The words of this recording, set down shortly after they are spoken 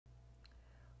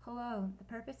Hello, the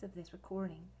purpose of this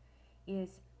recording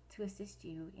is to assist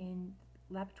you in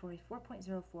Laboratory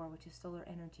 4.04, which is solar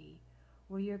energy,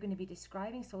 where you're going to be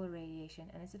describing solar radiation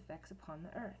and its effects upon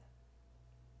the Earth.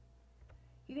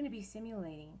 You're going to be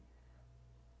simulating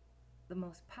the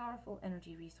most powerful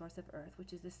energy resource of Earth,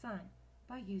 which is the sun,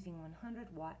 by using a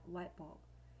 100-watt light bulb.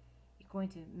 You're going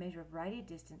to measure a variety of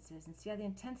distances and see how the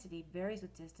intensity varies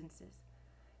with distances,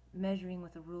 measuring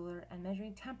with a ruler and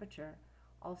measuring temperature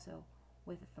also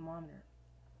with a thermometer.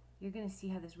 You're going to see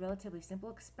how this relatively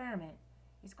simple experiment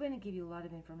is going to give you a lot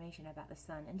of information about the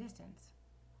sun and distance.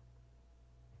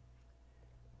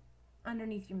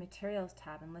 Underneath your Materials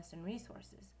tab in List and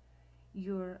Resources,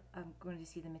 you're going to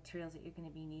see the materials that you're going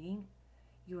to be needing: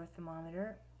 your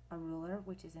thermometer, a ruler,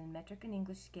 which is in metric and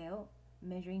English scale,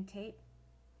 measuring tape,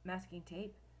 masking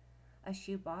tape, a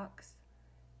shoebox,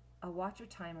 a watch or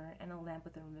timer, and a lamp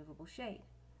with a removable shade.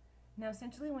 Now,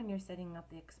 essentially, when you're setting up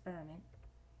the experiment,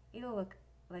 it'll look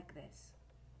like this.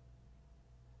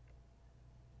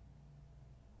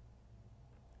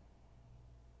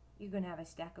 You're going to have a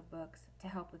stack of books to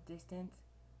help with distance,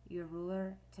 your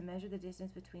ruler to measure the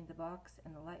distance between the box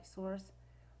and the light source.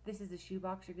 This is the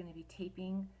shoebox. You're going to be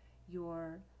taping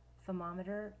your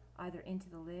thermometer either into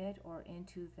the lid or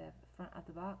into the front of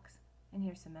the box. And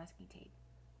here's some masking tape.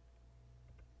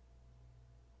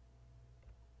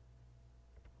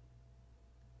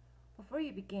 Before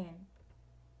you begin,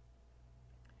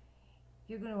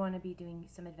 you're going to want to be doing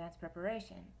some advanced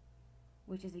preparation,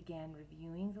 which is again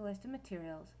reviewing the list of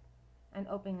materials and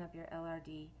opening up your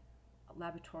LRD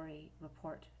laboratory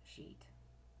report sheet.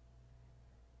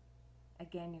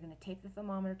 Again, you're going to tape the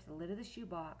thermometer to the lid of the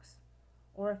shoebox,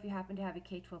 or if you happen to have a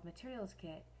K-12 materials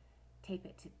kit, tape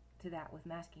it to that with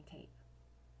masking tape.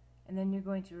 And then you're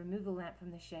going to remove the lamp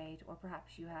from the shade, or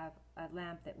perhaps you have a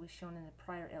lamp that was shown in the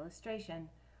prior illustration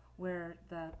where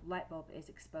the light bulb is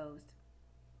exposed.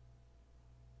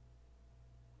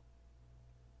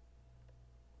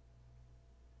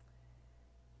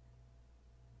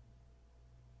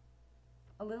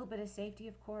 A little bit of safety,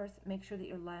 of course. Make sure that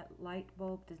your light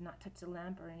bulb does not touch the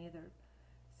lamp or any other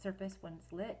surface when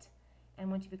it's lit. And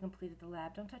once you've completed the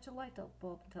lab, don't touch a light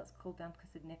bulb until it's cooled down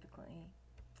significantly.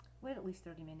 Wait at least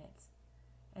 30 minutes.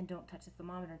 And don't touch the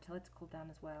thermometer until it's cooled down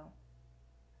as well.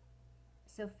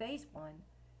 So phase one,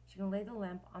 you're going to lay the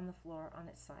lamp on the floor on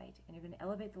its side, and you're going to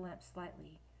elevate the lamp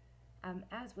slightly,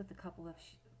 as with a couple of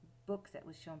books that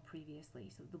was shown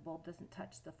previously, so the bulb doesn't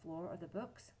touch the floor or the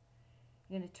books.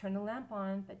 You're going to turn the lamp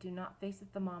on, but do not face the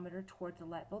thermometer towards the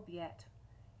light bulb yet.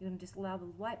 You're going to just allow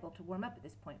the light bulb to warm up at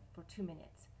this point for 2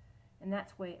 minutes, and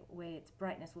that's way its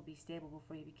brightness will be stable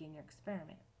before you begin your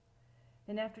experiment.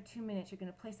 Then after 2 minutes, you're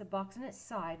going to place a box on its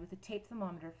side with a tape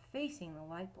thermometer facing the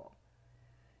light bulb.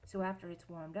 So after it's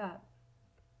warmed up,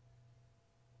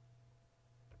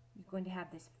 you're going to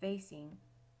have this facing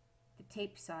the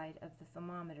tape side of the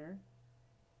thermometer.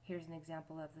 Here's an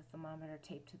example of the thermometer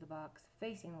taped to the box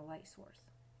facing the light source.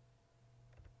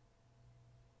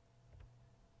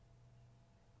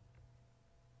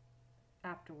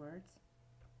 Afterwards,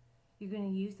 you're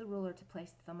going to use the ruler to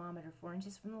place the thermometer 4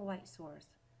 inches from the light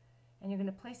source, and you're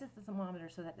going to place the thermometer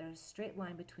so that there's a straight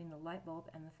line between the light bulb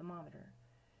and the thermometer.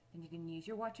 Then you can use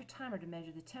your watch or timer to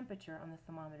measure the temperature on the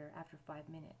thermometer after 5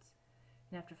 minutes.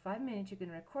 And after 5 minutes, you're going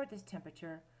to record this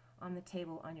temperature on the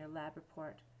table on your lab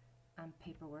report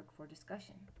paperwork for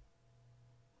discussion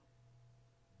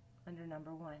under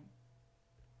number 1.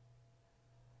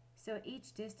 So at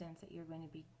each distance that you're going to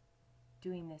be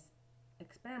doing this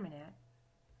experiment at,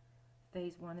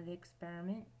 phase 1 of the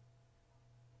experiment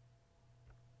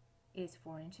is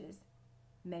 4 inches,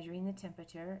 measuring the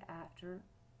temperature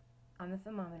on the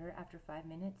thermometer after 5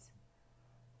 minutes.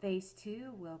 Phase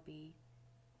 2 will be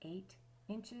 8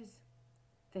 inches.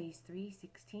 Phase 3,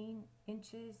 16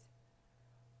 inches.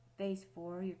 Phase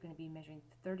 4, you're going to be measuring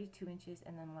 32 inches,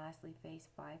 and then lastly, phase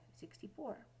 5,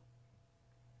 64.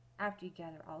 After you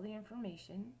gather all the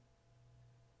information,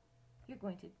 you're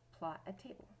going to plot a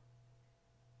table.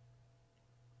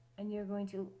 And you're going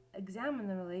to examine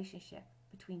the relationship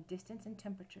between distance and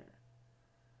temperature.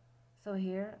 So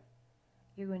here,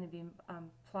 you're going to be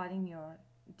plotting your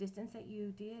distance that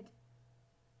you did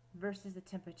versus the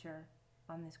temperature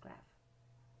on this graph,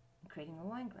 and creating a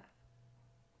line graph.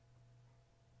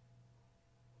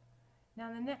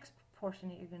 Now the next portion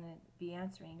that you're going to be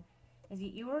answering is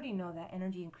that you already know that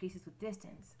energy increases with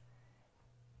distance.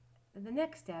 The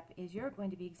next step is you're going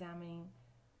to be examining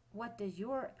what does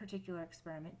your particular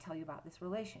experiment tell you about this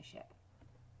relationship.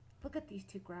 Look at these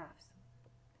two graphs,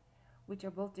 which are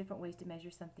both different ways to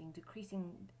measure something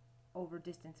decreasing over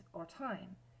distance or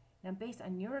time. Now based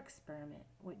on your experiment,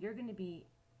 what you're going to be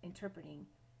interpreting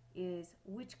is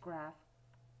which graph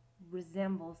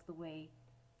resembles the way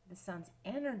the sun's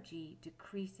energy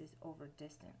decreases over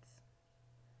distance.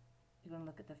 You're going to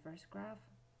look at the first graph,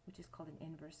 which is called an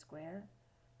inverse square.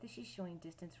 This is showing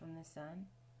distance from the sun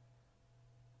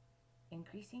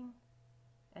increasing,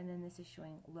 and then this is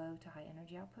showing low to high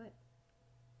energy output.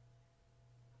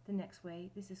 The next way,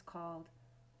 this is called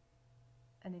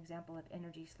an example of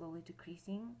energy slowly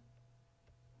decreasing,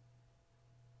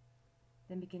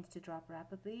 then begins to drop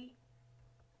rapidly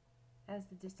as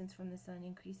the distance from the sun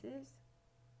increases.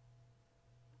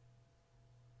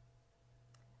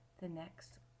 The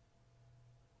next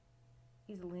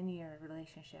is a linear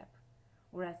relationship,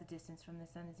 whereas the distance from the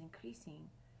sun is increasing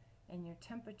and your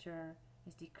temperature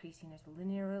is decreasing. There's a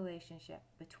linear relationship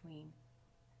between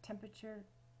temperature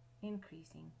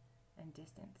increasing and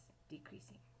distance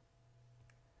decreasing.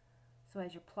 So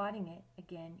as you're plotting it,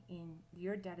 again, in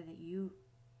your data that you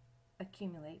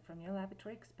accumulate from your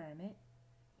laboratory experiment,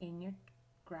 in your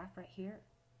graph right here,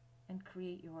 and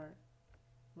create your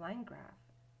line graph,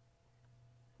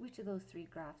 which of those three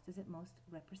graphs does it most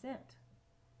represent?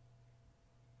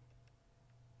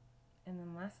 And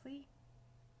then lastly,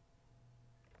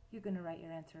 you're going to write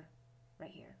your answer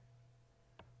right here.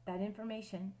 That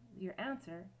information, your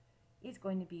answer, is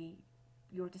going to be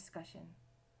your discussion,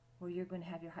 where you're going to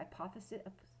have your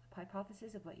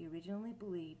hypothesis of what you originally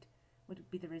believed would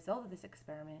be the result of this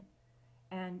experiment,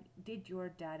 and did your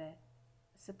data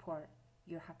support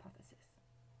your hypothesis?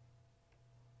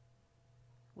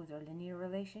 Was there a linear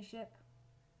relationship,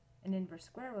 an inverse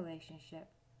square relationship,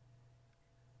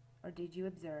 or did you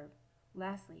observe,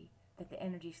 lastly, that the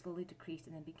energy slowly decreased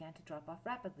and then began to drop off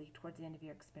rapidly towards the end of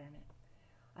your experiment?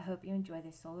 I hope you enjoy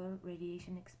this solar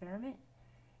radiation experiment,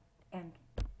 and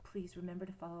please remember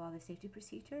to follow all the safety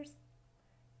procedures.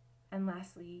 And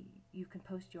lastly, you can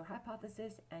post your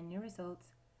hypothesis and your results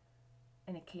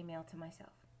in a K-mail to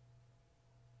myself.